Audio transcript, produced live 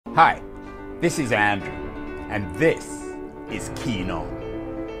Hi, this is Andrew, and this is Keen On,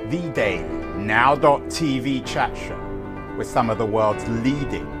 the daily now.tv chat show with some of the world's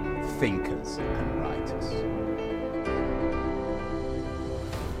leading thinkers and writers.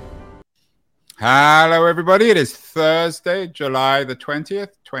 Hello, everybody. It is Thursday, July the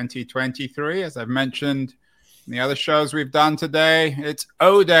 20th, 2023. As I've mentioned in the other shows we've done today, it's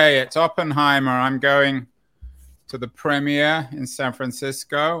O-Day. It's Oppenheimer. I'm going to the premiere in San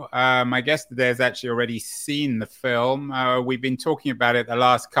Francisco. My guest today has actually already seen the film. We've been talking about it the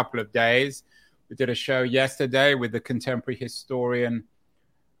last couple of days. We did a show yesterday with the contemporary historian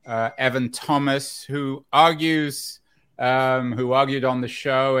Evan Thomas, who argued on the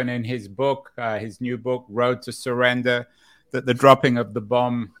show and in his book, his new book, Road to Surrender, that the dropping of the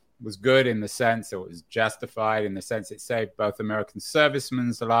bomb was good in the sense it was justified, in the sense it saved both American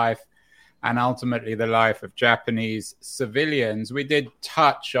servicemen's life and ultimately the life of Japanese civilians. We did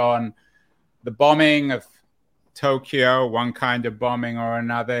touch on the bombing of Tokyo, one kind of bombing or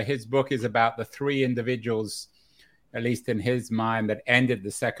another. His book is about the three individuals, at least in his mind, that ended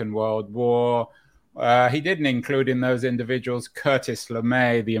the Second World War. He didn't include in those individuals Curtis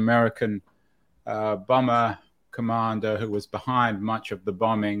LeMay, the American bomber commander who was behind much of the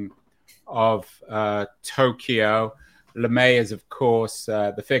bombing of Tokyo. LeMay is, of course,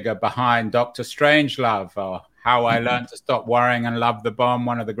 the figure behind Dr. Strangelove, or How I Learned to Stop Worrying and Love the Bomb,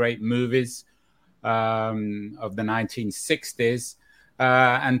 one of the great movies of the 1960s.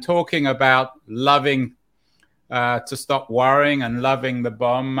 And talking about loving to stop worrying and loving the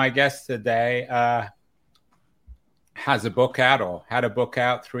bomb, my guest today has a book out, or had a book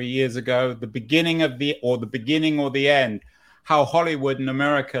out 3 years ago, The Beginning or the End, How Hollywood and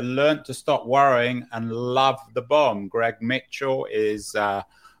America Learned to Stop Worrying and Love the Bomb. Greg Mitchell is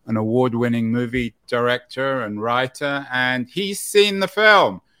an award-winning movie director and writer, and he's seen the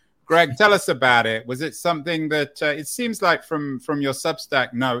film. Greg, tell us about it. Was it something that, it seems like from your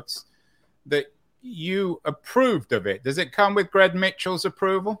Substack notes, that you approved of it? Does it come with Greg Mitchell's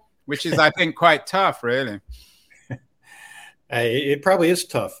approval? Which is, I think, quite tough, really. It probably is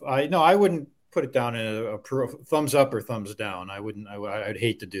tough. I wouldn't put it down in a thumbs up or thumbs down. I'd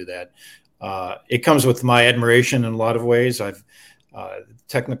hate to do that. It comes with my admiration in a lot of ways.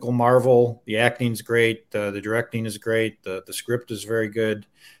 Technical marvel, the acting's great. The directing is great. The script is very good.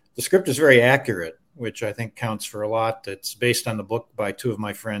 The script is very accurate, which I think counts for a lot. It's based on the book by two of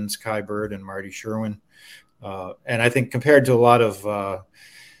my friends, Kai Bird and Marty Sherwin. And I think compared to a lot of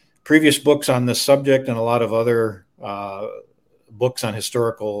previous books on this subject and a lot of other books on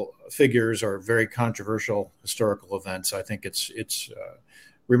historical figures or very controversial historical events, I think it's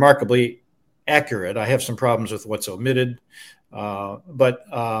remarkably accurate. I have some problems with what's omitted, so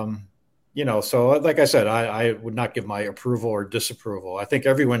like I said, I would not give my approval or disapproval. I think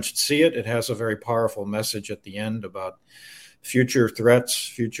everyone should see it. It has a very powerful message at the end about future threats,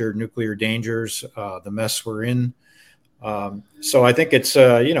 future nuclear dangers, the mess we're in. So I think it's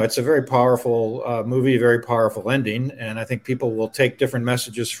a very powerful movie, very powerful ending, and I think people will take different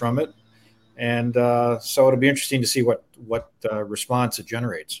messages from it. And so it'll be interesting to see what response it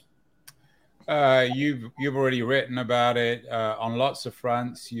generates. You've already written about it on lots of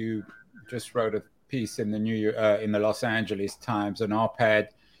fronts. You just wrote a piece in the Los Angeles Times, an op-ed.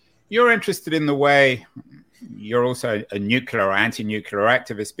 You're interested in the way. You're also a nuclear or anti-nuclear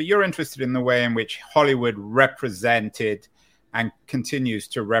activist, but you're interested in the way in which Hollywood represented and continues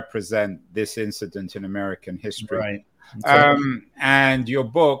to represent this incident in American history. Right. And your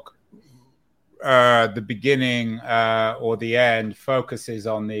book, The Beginning or the End, focuses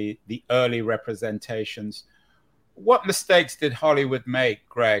on the early representations. What mistakes did Hollywood make,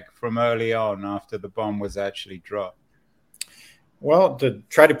 Greg, from early on after the bomb was actually dropped? Well, to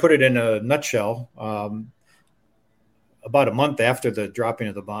try to put it in a nutshell, about a month after the dropping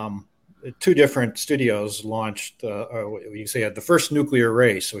of the bomb, two different studios launched, the first nuclear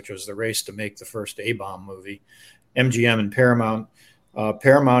race, which was the race to make the first A-bomb movie, MGM and Paramount.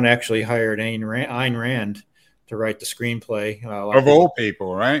 Paramount actually hired Ayn Rand to write the screenplay. Of all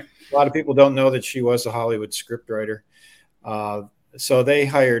people, right? A lot of people don't know that she was a Hollywood scriptwriter. So they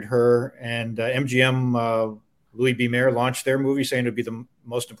hired her, and MGM, Louis B. Mayer, launched their movie saying it would be the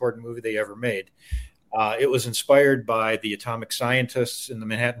most important movie they ever made. It was inspired by the atomic scientists in the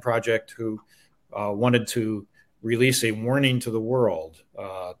Manhattan Project who wanted to release a warning to the world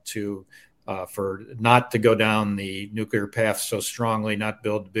for not to go down the nuclear path so strongly, not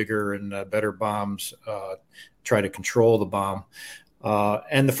build bigger and better bombs, try to control the bomb.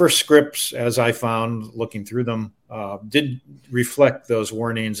 And the first scripts, as I found looking through them, did reflect those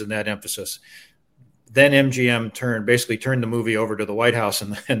warnings and that emphasis. then MGM basically turned the movie over to the White House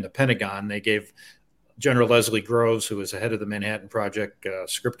and the Pentagon. They gave General Leslie Groves, who was the head of the Manhattan Project,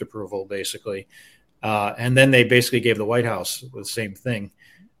 script approval, basically. And then they basically gave the White House the same thing.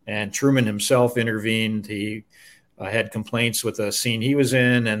 And Truman himself intervened. He had complaints with a scene he was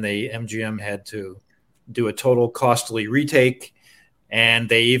in, and MGM had to do a total costly retake. And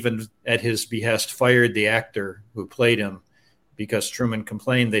they even, at his behest, fired the actor who played him because Truman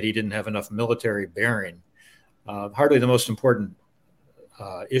complained that he didn't have enough military bearing. Hardly the most important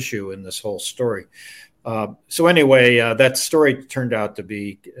issue in this whole story. So anyway, that story turned out to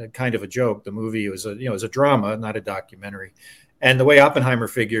be kind of a joke. The movie was a drama, not a documentary. And the way Oppenheimer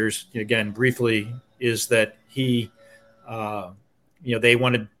figures, again, briefly, is that he,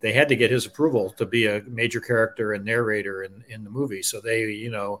 they had to get his approval to be a major character and narrator in the movie. So they,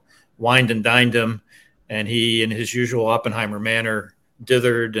 wined and dined him, and he, in his usual Oppenheimer manner,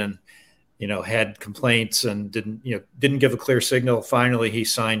 dithered and, had complaints and didn't give a clear signal. Finally, he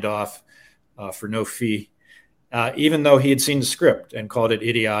signed off for no fee, even though he had seen the script and called it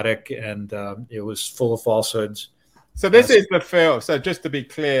idiotic, and it was full of falsehoods. So this is the film. So just to be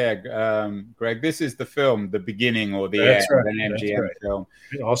clear, Greg, this is the film, the beginning or the end, an MGM film.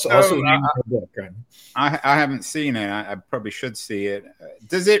 Also book. Right? I haven't seen it. I probably should see it.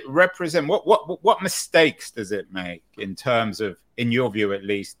 Does it represent what mistakes does it make in terms of, in your view at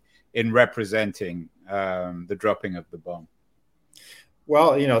least, in representing the dropping of the bomb?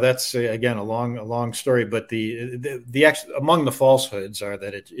 Well, that's again a long story, but the actual, among the falsehoods are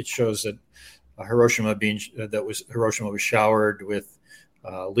that it shows that Hiroshima was showered with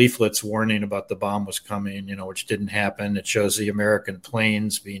leaflets warning about the bomb was coming, which didn't happen. It shows the American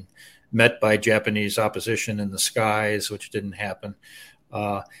planes being met by Japanese opposition in the skies, which didn't happen.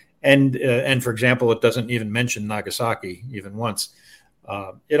 And for example, it doesn't even mention Nagasaki even once.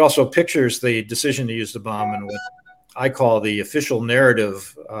 It also pictures the decision to use the bomb in what I call the official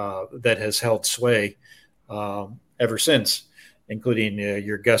narrative that has held sway ever since, including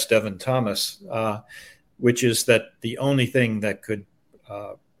your guest, Evan Thomas, which is that the only thing that could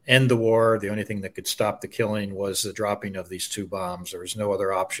end the war, the only thing that could stop the killing was the dropping of these two bombs. There was no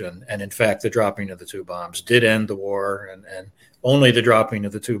other option. And in fact, the dropping of the two bombs did end the war, and only the dropping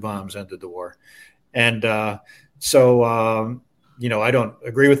of the two bombs ended the war. And I don't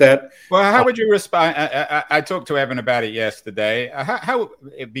agree with that. Well, how would you respond? I talked to Evan about it yesterday. How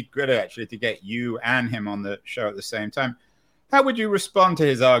it'd be good actually to get you and him on the show at the same time. How would you respond to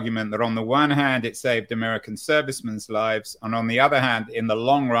his argument that on the one hand, it saved American servicemen's lives, and on the other hand, in the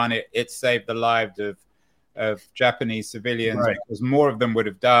long run, it saved the lives of Japanese civilians, right, because more of them would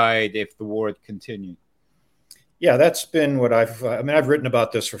have died if the war had continued? Yeah, that's been what I've written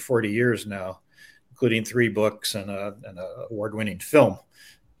about this for 40 years now, including 3 books and an award-winning film.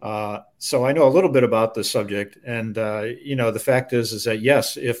 So I know a little bit about the subject. And, the fact is that,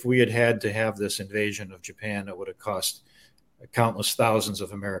 yes, if we had to have this invasion of Japan, it would have cost countless thousands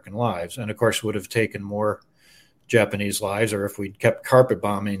of American lives. And, of course, would have taken more Japanese lives, or if we'd kept carpet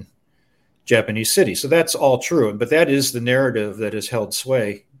bombing Japanese cities. So that's all true. But that is the narrative that has held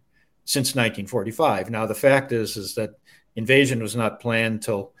sway since 1945. Now, the fact is that invasion was not planned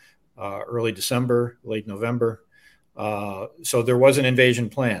till early December, late November. So there was an invasion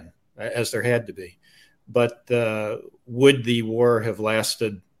plan, as there had to be. But would the war have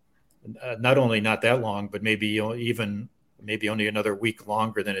lasted not only not that long, but maybe only another week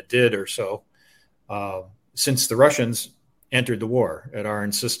longer than it did or so, since the Russians entered the war at our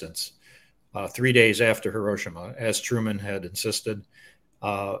insistence 3 days after Hiroshima, as Truman had insisted.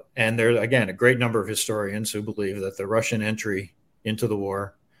 And there, again, a great number of historians who believe that the Russian entry into the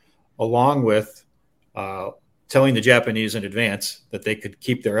war, along with telling the Japanese in advance that they could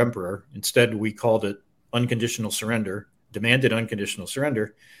keep their emperor. Instead, we called it unconditional surrender, demanded unconditional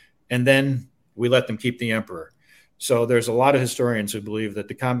surrender, and then we let them keep the emperor. So there's a lot of historians who believe that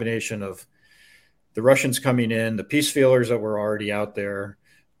the combination of the Russians coming in, the peace feelers that were already out there,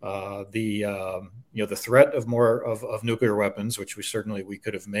 the threat of more of nuclear weapons, which we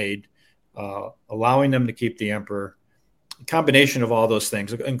could have made, allowing them to keep the emperor. Combination of all those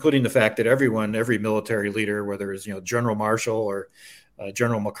things, including the fact that every military leader, whether it's General Marshall or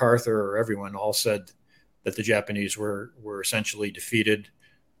General MacArthur or everyone, all said that the Japanese were essentially defeated.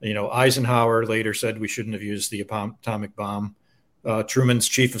 Eisenhower later said we shouldn't have used the atomic bomb. Truman's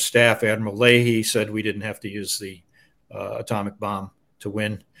chief of staff, Admiral Leahy, said we didn't have to use the atomic bomb to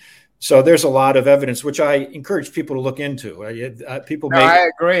win. So there's a lot of evidence, which I encourage people to look into. I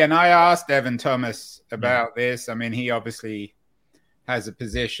agree. And I asked Evan Thomas about this. I mean, he obviously has a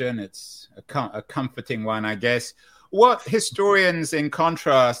position. It's a comforting one, I guess. What historians, in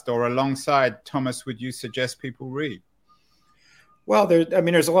contrast or alongside Thomas, would you suggest people read? Well,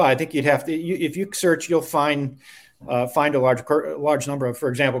 there's a lot. I think you'd have to, if you search, you'll find a large number of, for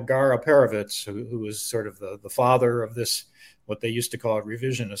example, Gara Perovitz, who was sort of the father of this, what they used to call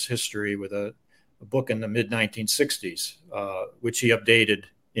revisionist history, with a book in the mid 1960s, which he updated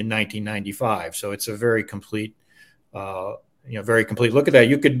in 1995. So it's a very complete, very complete look at that.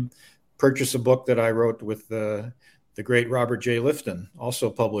 You could purchase a book that I wrote with the great Robert J. Lifton, also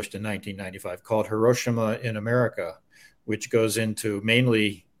published in 1995, called Hiroshima in America, which goes into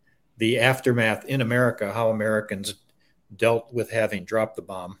mainly the aftermath in America, how Americans dealt with having dropped the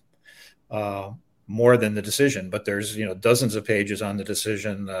bomb, more than the decision. But there's dozens of pages on the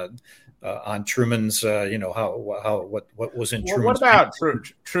decision, on Truman's, what was in Truman's. What about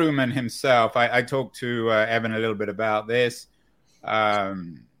Truman himself? I talked to Evan a little bit about this.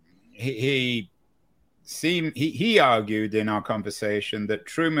 He argued in our conversation that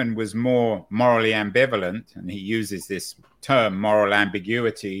Truman was more morally ambivalent, and he uses this term moral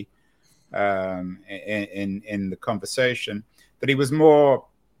ambiguity in the conversation, that he was more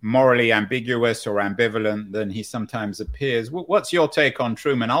morally ambiguous or ambivalent than he sometimes appears. What's your take on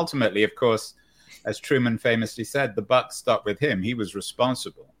Truman? Ultimately, of course, as Truman famously said, the buck stopped with him. He was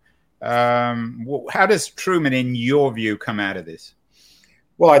responsible. How does Truman, in your view, come out of this?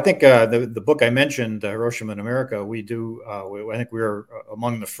 Well, I think the book I mentioned, Hiroshima in America, I think we were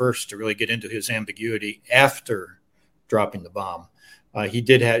among the first to really get into his ambiguity after dropping the bomb. He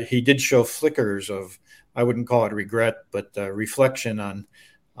did show flickers of, I wouldn't call it regret, but reflection on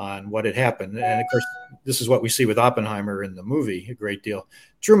what had happened. And of course, this is what we see with Oppenheimer in the movie a great deal.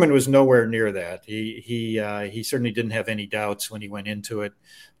 Truman was nowhere near that. He certainly didn't have any doubts when he went into it.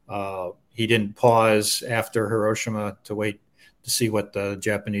 He didn't pause after Hiroshima to wait to see what the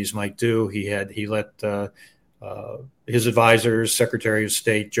Japanese might do. He let his advisors, Secretary of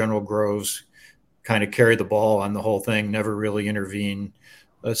State, General Groves, kind of carry the ball on the whole thing, never really intervene.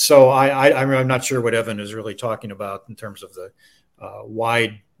 So I'm not sure what Evan is really talking about in terms of the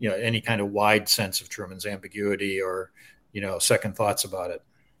wide, any kind of wide sense of Truman's ambiguity or, second thoughts about it.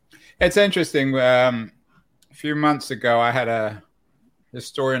 It's interesting. A few months ago, I had a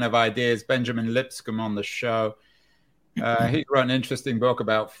historian of ideas, Benjamin Lipscomb, on the show. He wrote an interesting book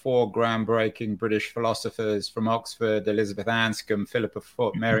about 4 groundbreaking British philosophers from Oxford: Elizabeth Anscombe, Philippa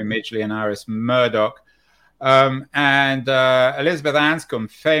Foot, Mary Midgley, and Iris Murdoch. And Elizabeth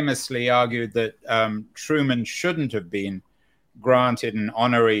Anscombe famously argued that Truman shouldn't have been granted an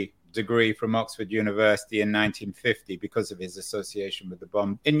honorary degree from Oxford University in 1950 because of his association with the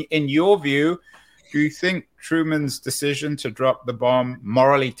bomb. In your view, do you think Truman's decision to drop the bomb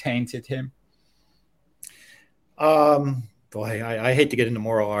morally tainted him? I hate to get into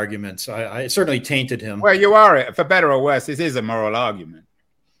moral arguments. It certainly tainted him. Well, you are, for better or worse. This is a moral argument.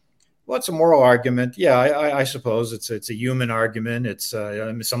 Well, it's a moral argument. Yeah, I suppose it's a human argument. It's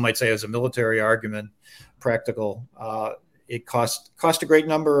some might say it's a military argument, practical. It cost a great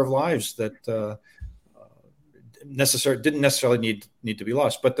number of lives that didn't necessarily need to be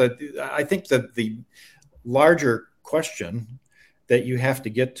lost. But I think that the larger question that you have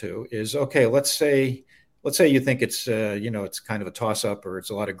to get to is, okay, let's say you think it's it's kind of a toss up, or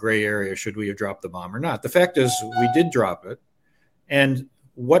it's a lot of gray area. Should we have dropped the bomb or not? The fact is, we did drop it. And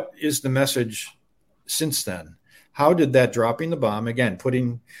what is the message since then? How did that dropping the bomb, again,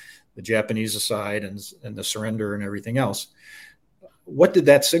 putting the Japanese aside and the surrender and everything else, what did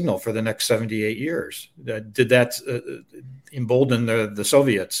that signal for the next 78 years? Did that embolden the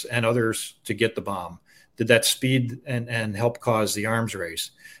Soviets and others to get the bomb? Did that speed and help cause the arms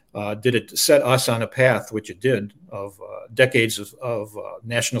race? Did it set us on a path, which it did, of decades of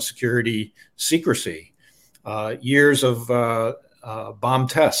national security secrecy, years of bomb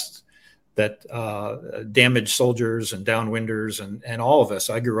tests that damaged soldiers and downwinders and all of us?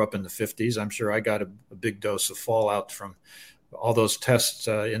 I grew up in the 50s. I'm sure I got a big dose of fallout from all those tests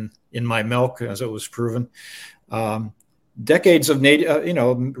in my milk, as it was proven. Decades of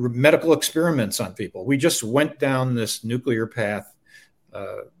medical experiments on people. We just went down this nuclear path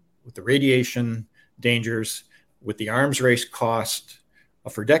with the radiation dangers, with the arms race cost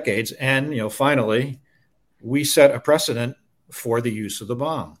for decades, and finally we set a precedent for the use of the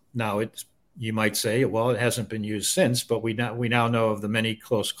bomb. Now, you might say, well, it hasn't been used since, but we now know of the many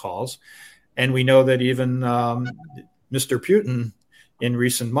close calls, and we know that even Mr. Putin in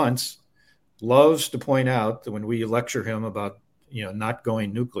recent months loves to point out that when we lecture him about not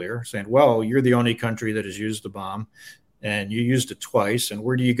going nuclear, saying, well, you're the only country that has used the bomb and you used it twice, and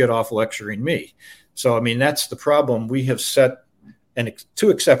where do you get off lecturing me? So, I mean, that's the problem. We have set 2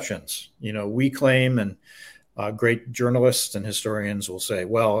 exceptions. We claim, and great journalists and historians will say,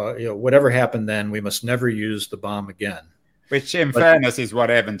 well, whatever happened then, we must never use the bomb again. Which, in fairness, is what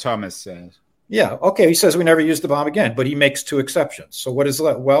Evan Thomas says. Yeah, okay, he says we never use the bomb again, but he makes two exceptions. So what is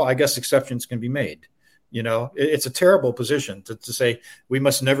that? Well, I guess exceptions can be made. It's a terrible position to say we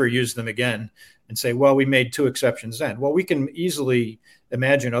must never use them again and say, well, we made two exceptions then. Well, we can easily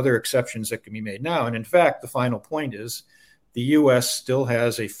imagine other exceptions that can be made now. And in fact, the final point is the U.S. still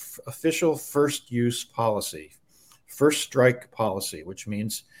has a official first use policy, first strike policy, which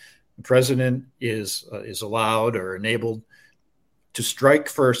means the president is allowed or enabled to strike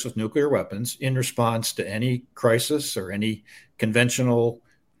first with nuclear weapons in response to any crisis or any conventional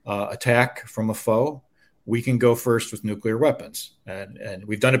attack from a foe. We can go first with nuclear weapons, and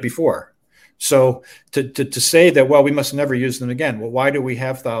we've done it before. So to say that, well, we must never use them again. Well, why do we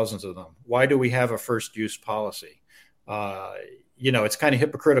have thousands of them? Why do we have a first use policy? It's kind of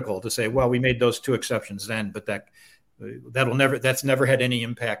hypocritical to say, well, we made those two exceptions then, but that's never had any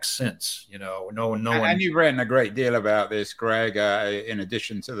impact since. No one. And you've written a great deal about this, Greg. In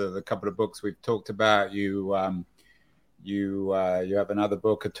addition to the couple of books we've talked about, you have another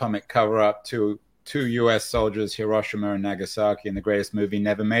book, Atomic Cover-Up, two U.S. soldiers, Hiroshima and Nagasaki, in the greatest movie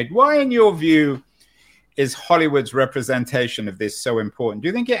never made. Why, in your view, is Hollywood's representation of this so important? Do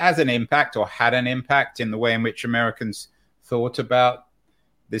you think it has an impact or had an impact in the way in which Americans thought about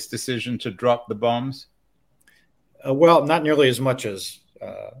this decision to drop the bombs? Well, not nearly as much as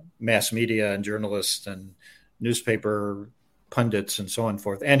mass media and journalists and newspaper pundits and so on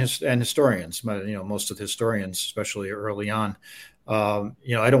forth, and historians. Most of the historians, especially early on. I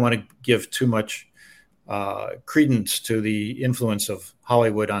don't want to give too much credence to the influence of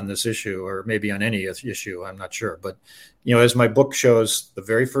Hollywood on this issue, or maybe on any issue. I'm not sure. But, as my book shows, the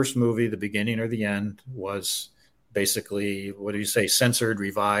very first movie, the beginning or the end, was basically, censored,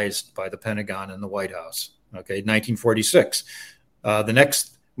 revised by the Pentagon and the White House. Okay, 1946. The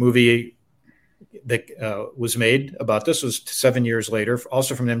next movie that was made about this was 7 years later,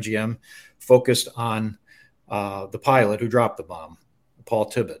 also from MGM, focused on the pilot who dropped the bomb, Paul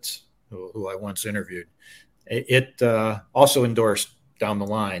Tibbets, who I once interviewed. It also endorsed down the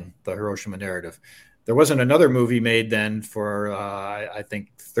line the Hiroshima narrative. There wasn't another movie made then for, I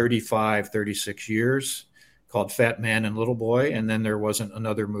think, 36 years called Fat Man and Little Boy. And then there wasn't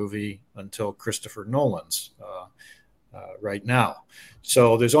another movie until Christopher Nolan's right now.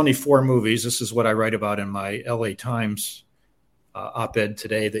 So there's only 4 movies. This is what I write about in my LA Times op-ed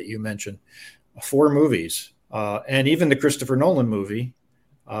today that you mentioned. 4 movies. And even the Christopher Nolan movie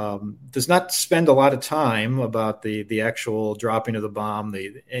does not spend a lot of time about the actual dropping of the bomb.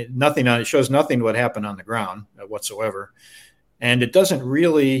 It shows nothing what happened on the ground whatsoever. And it doesn't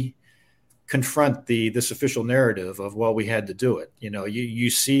really confront this official narrative of, well, we had to do it. You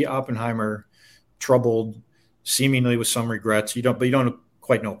see Oppenheimer troubled, seemingly with some regrets. But you don't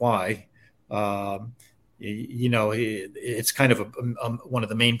quite know why. It's kind of one of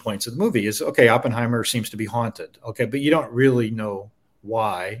the main points of the movie is, okay, Oppenheimer seems to be haunted. Okay, but you don't really know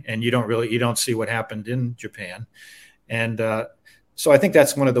why, and you don't see what happened in Japan. And so I think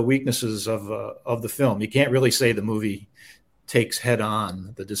that's one of the weaknesses of the film. You can't really say the movie takes head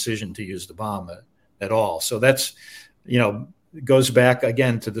on the decision to use the bomb at all. So that's, goes back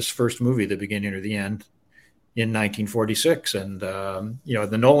again to this first movie, the beginning or the end, in 1946. And,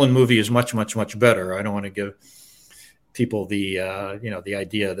 the Nolan movie is much, much, much better. I don't want to give people the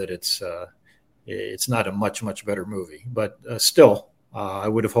idea that it's not a much, much better movie, but still, I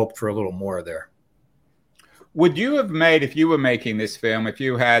would have hoped for a little more there. Would you have made, if you were making this film, if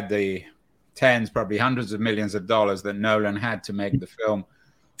you had the tens, probably hundreds of millions of dollars that Nolan had to make the film?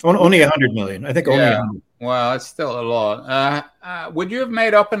 Only 100 million. I think only 100. Well, it's still a lot. Would you have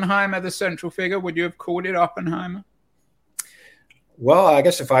made Oppenheimer the central figure? Would you have called it Oppenheimer? Well, I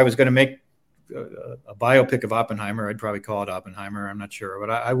guess if I was going to make a biopic of Oppenheimer, I'd probably call it Oppenheimer. I'm not sure, but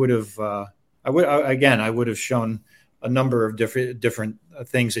I would have. I would have shown a number of different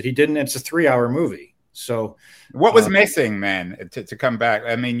things that he didn't. It's a 3-hour movie. So what was missing then to come back?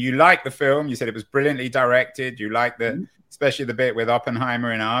 I mean, you liked the film. You said it was brilliantly directed. You liked especially the bit with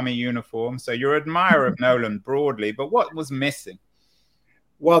Oppenheimer in army uniform. So you're an admirer of Nolan broadly, but what was missing?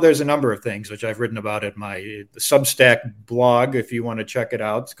 Well, there's a number of things which I've written about at my Substack blog. If you want to check it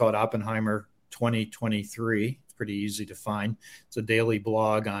out, it's called Oppenheimer 2023. It's pretty easy to find. It's a daily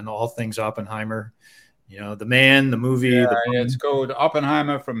blog on all things Oppenheimer. The man, the movie. Yeah, it's called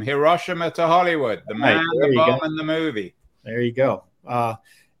Oppenheimer from Hiroshima to Hollywood. The man, the bomb, and the movie. There you go. But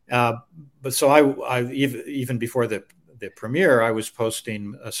so I even before the premiere, I was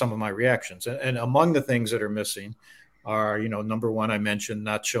posting some of my reactions. And among the things that are missing are, number one, I mentioned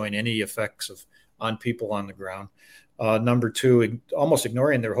not showing any effects on people on the ground. Number two, almost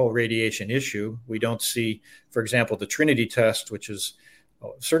ignoring their whole radiation issue. We don't see, for example, the Trinity test, which is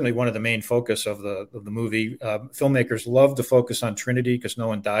certainly one of the main focus of the movie. Filmmakers love to focus on Trinity because no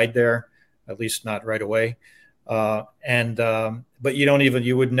one died there, at least not right away. But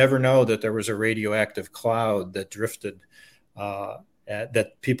you would never know that there was a radioactive cloud that drifted,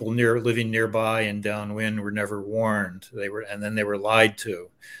 that people living nearby and downwind were never warned. And then they were lied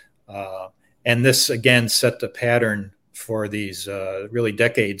to. And this again set the pattern for these really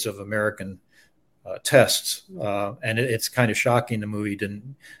decades of American tests. And it's kind of shocking the movie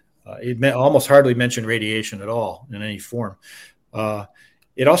didn't. It almost hardly mentioned radiation at all in any form.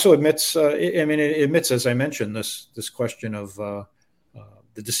 It also admits, it admits, as I mentioned, this question of the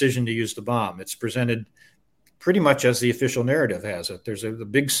decision to use the bomb. It's presented pretty much as the official narrative has it. There's the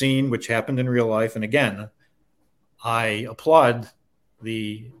big scene which happened in real life, and again, I applaud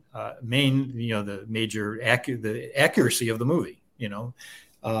the the accuracy of the movie.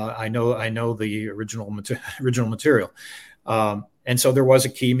 I know the original material, and so there was a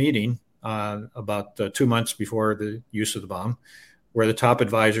key meeting about 2 months before the use of the bomb, where the top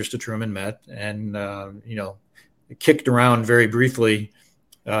advisors to Truman met and kicked around very briefly,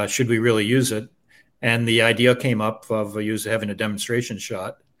 should we really use it? And the idea came up of having a demonstration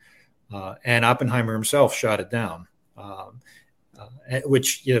shot, and Oppenheimer himself shot it down.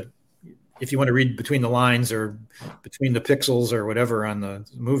 Which, if you want to read between the lines or between the pixels or whatever on the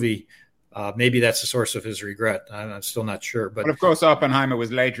movie, maybe that's the source of his regret. I'm still not sure. But of course, Oppenheimer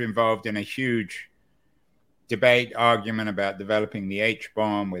was later involved in a huge debate, argument about developing the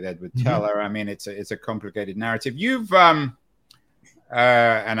H-bomb with Edward Teller. I mean, it's a complicated narrative. You've, and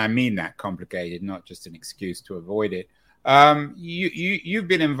I mean that complicated, not just an excuse to avoid it. You've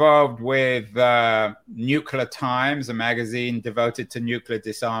been involved with Nuclear Times, a magazine devoted to nuclear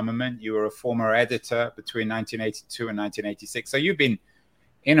disarmament. You were a former editor between 1982 and 1986. So you've been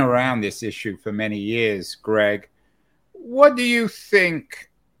in around this issue for many years, Greg. What do you think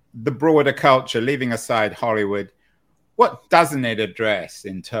the broader culture, leaving aside Hollywood, what doesn't it address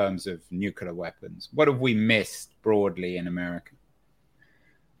in terms of nuclear weapons? What have we missed broadly in America?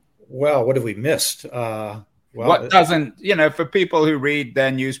 Well, what have we missed? What doesn't, for people who read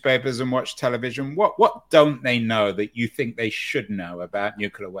their newspapers and watch television, what don't they know that you think they should know about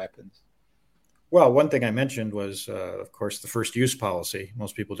nuclear weapons? Well, one thing I mentioned was, of course, the first use policy.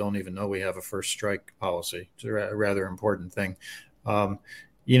 Most people don't even know we have a first strike policy. It's a rather important thing. The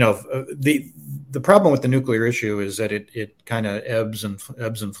problem with the nuclear issue is that it kind of ebbs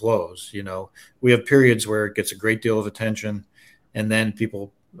and flows. We have periods where it gets a great deal of attention, and then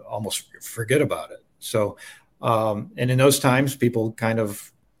people almost forget about it. So, and in those times, people kind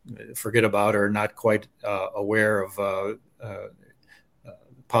of forget about or are not quite aware of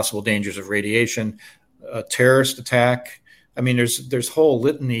possible dangers of radiation, a terrorist attack. I mean, there's whole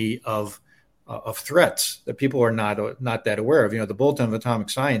litany of threats that people are not that aware of. The Bulletin of Atomic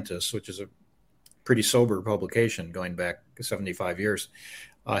Scientists, which is a pretty sober publication going back 75 years,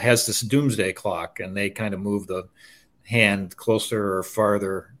 has this doomsday clock, and they kind of move the hand closer or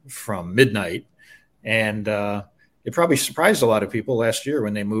farther from midnight. And it probably surprised a lot of people last year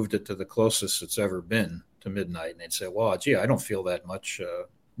when they moved it to the closest it's ever been to midnight. And they'd say, well, gee, I don't feel that much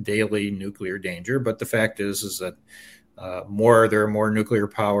daily nuclear danger. But the fact is that there are more nuclear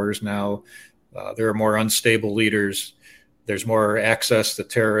powers now. There are more unstable leaders. There's more access that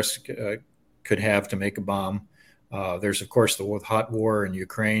terrorists could have to make a bomb. There's, of course, the hot war in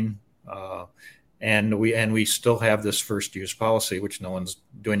Ukraine. And we still have this first use policy, which no one's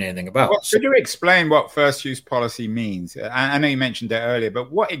doing anything about. Well, could you explain what first use policy means? I know you mentioned it earlier,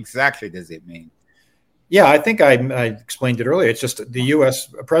 but what exactly does it mean? Yeah, I think I explained it earlier. It's just the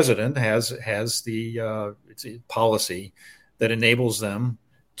U.S. president has the it's a policy that enables them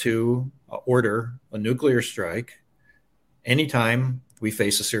to order a nuclear strike anytime we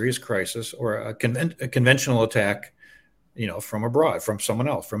face a serious crisis or a conventional attack, from abroad, from someone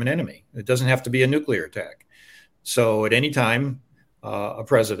else, from an enemy. It doesn't have to be a nuclear attack. So at any time, a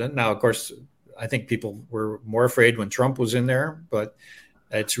president, now, of course, I think people were more afraid when Trump was in there, but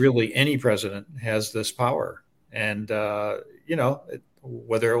it's really any president has this power. And,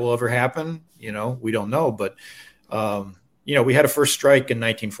 whether it will ever happen, we don't know. But, we had a first strike in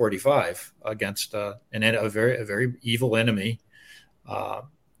 1945 against a very evil enemy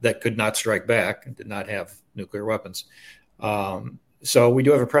that could not strike back and did not have nuclear weapons. So we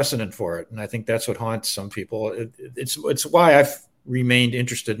do have a precedent for it. And I think that's what haunts some people. It's why I've remained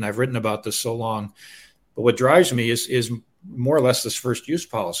interested, and I've written about this so long. But what drives me is more or less this first use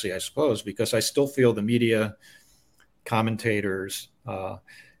policy, I suppose, because I still feel the media, commentators,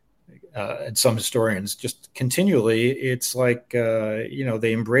 and some historians just continually, it's like,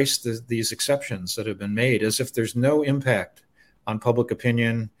 they embrace these exceptions that have been made as if there's no impact on public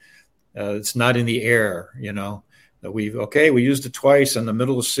opinion. It's not in the air, that we used it twice in the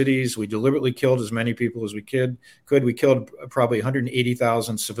middle of cities. We deliberately killed as many people as we could. We killed probably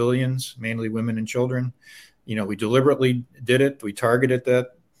 180,000 civilians, mainly women and children. We deliberately did it. We targeted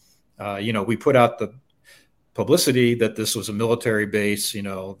that. We put out the publicity that this was a military base,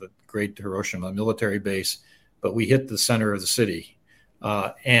 the great Hiroshima military base, but we hit the center of the city.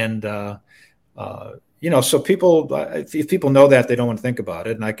 So people, if people know that, they don't want to think about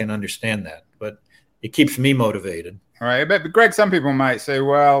it, and I can understand that, but it keeps me motivated. All right. But Greg, some people might say,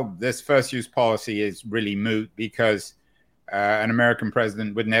 well, this first use policy is really moot because an American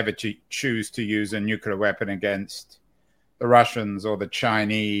president would never choose to use a nuclear weapon against the Russians or the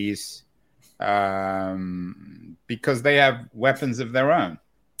Chinese because they have weapons of their own.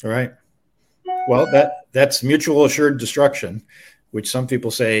 Right. Well, that's mutual assured destruction, which some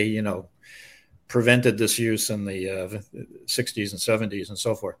people say, prevented this use in the 60s and 70s and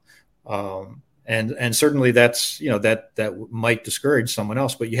so forth. And certainly that's, that might discourage someone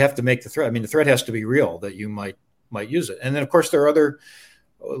else, but you have to make the threat. I mean, the threat has to be real that you might use it. And then, of course,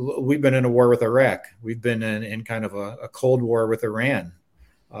 we've been in a war with Iraq. We've been in kind of a Cold War with Iran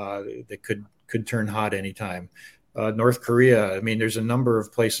that could turn hot anytime. North Korea. I mean, there's a number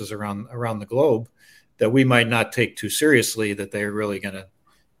of places around the globe that we might not take too seriously that they're really going to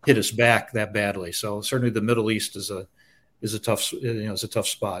hit us back that badly. So certainly the Middle East is a tough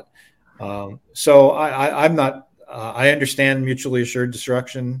spot. So I'm not. I understand mutually assured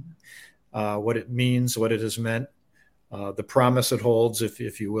destruction, what it means, what it has meant, the promise it holds,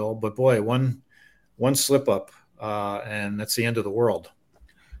 if you will. But boy, one slip up, and that's the end of the world.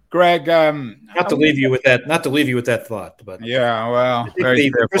 Greg, not to leave you with that thought, but yeah, well,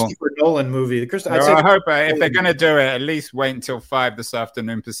 the Christopher Nolan movie. I hope if they're going to do it, at least wait until 5 this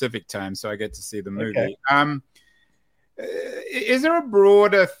afternoon Pacific time, so I get to see the movie. Okay. Is there a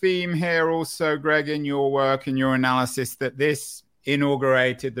broader theme here, also, Greg, in your work and your analysis, that this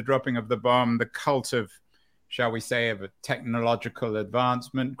inaugurated the dropping of the bomb, the cult of, shall we say, of a technological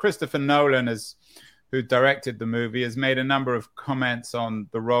advancement? Christopher Nolan who directed the movie, has made a number of comments on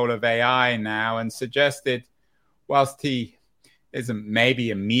the role of AI now and suggested, whilst he isn't maybe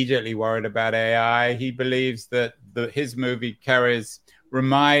immediately worried about AI, he believes that his movie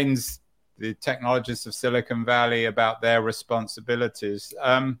reminds the technologists of Silicon Valley about their responsibilities.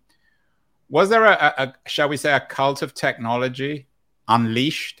 Was there shall we say, a cult of technology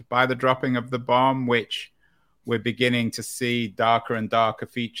unleashed by the dropping of the bomb, which we're beginning to see darker and darker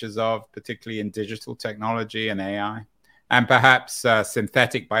features of, particularly in digital technology and AI, and perhaps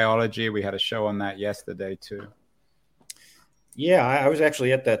synthetic biology? We had a show on that yesterday too. Yeah, I was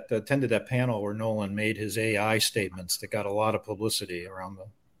actually attended that panel where Nolan made his AI statements that got a lot of publicity around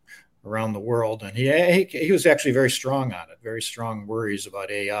the world, and he was actually very strong on it. Very strong worries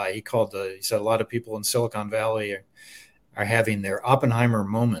about AI. He said a lot of people in Silicon Valley are having their Oppenheimer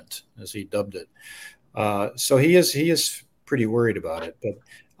moment, as he dubbed it. So he is pretty worried about it. But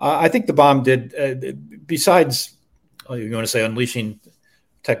I think the bomb did, besides, you want to say, unleashing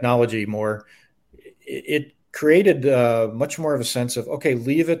technology more, it created much more of a sense of, okay,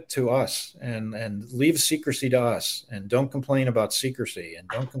 leave it to us and leave secrecy to us, and don't complain about secrecy, and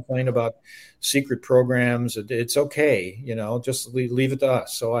don't complain about secret programs. It's okay, just leave it to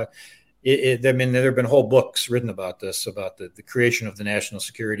us. So there have been whole books written about this, about the creation of the national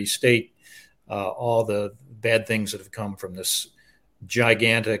security state. All the bad things that have come from this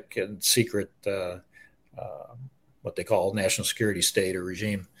gigantic and secret, what they call national security state or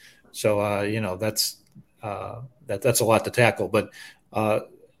regime. So, that's a lot to tackle. But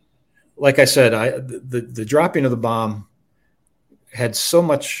like I said, the dropping of the bomb had so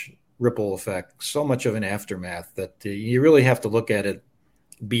much ripple effect, so much of an aftermath, that you really have to look at it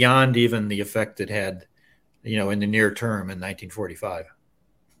beyond even the effect it had, in the near term in 1945.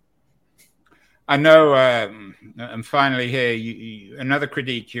 I know, and finally here, another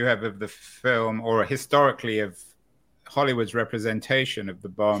critique you have of the film, or historically of Hollywood's representation of the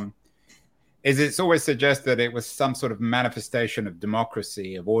bomb, is it's always suggested that it was some sort of manifestation of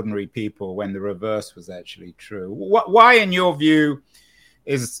democracy, of ordinary people, when the reverse was actually true. Why, in your view,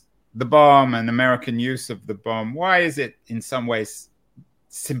 is the bomb and American use of the bomb, why is it in some ways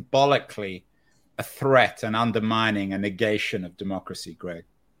symbolically a threat and undermining a negation of democracy, Greg?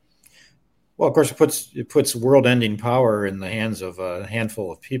 Well, of course, it puts world-ending power in the hands of a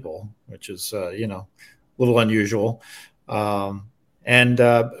handful of people, which is a little unusual. But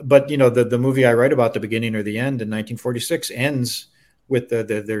the movie I write about, The Beginning or the End, in 1946, ends with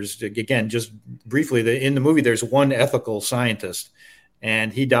there's, again, just briefly, in the movie, there's one ethical scientist,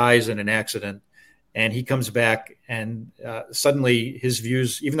 and he dies in an accident, and he comes back, and suddenly his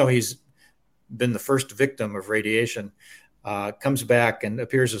views, even though he's been the first victim of radiation, comes back and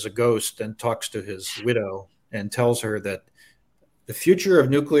appears as a ghost and talks to his widow and tells her that the future of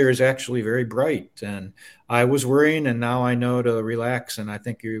nuclear is actually very bright. And I was worrying, and now I know to relax. And I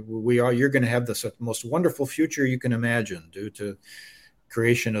think you're going to have this most wonderful future you can imagine due to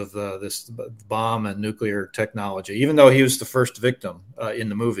creation of this bomb and nuclear technology. Even though he was the first victim in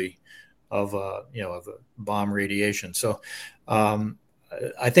the movie of bomb radiation. So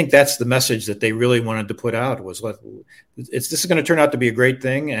I think that's the message that they really wanted to put out, was this is going to turn out to be a great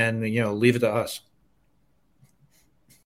thing, and leave it to us.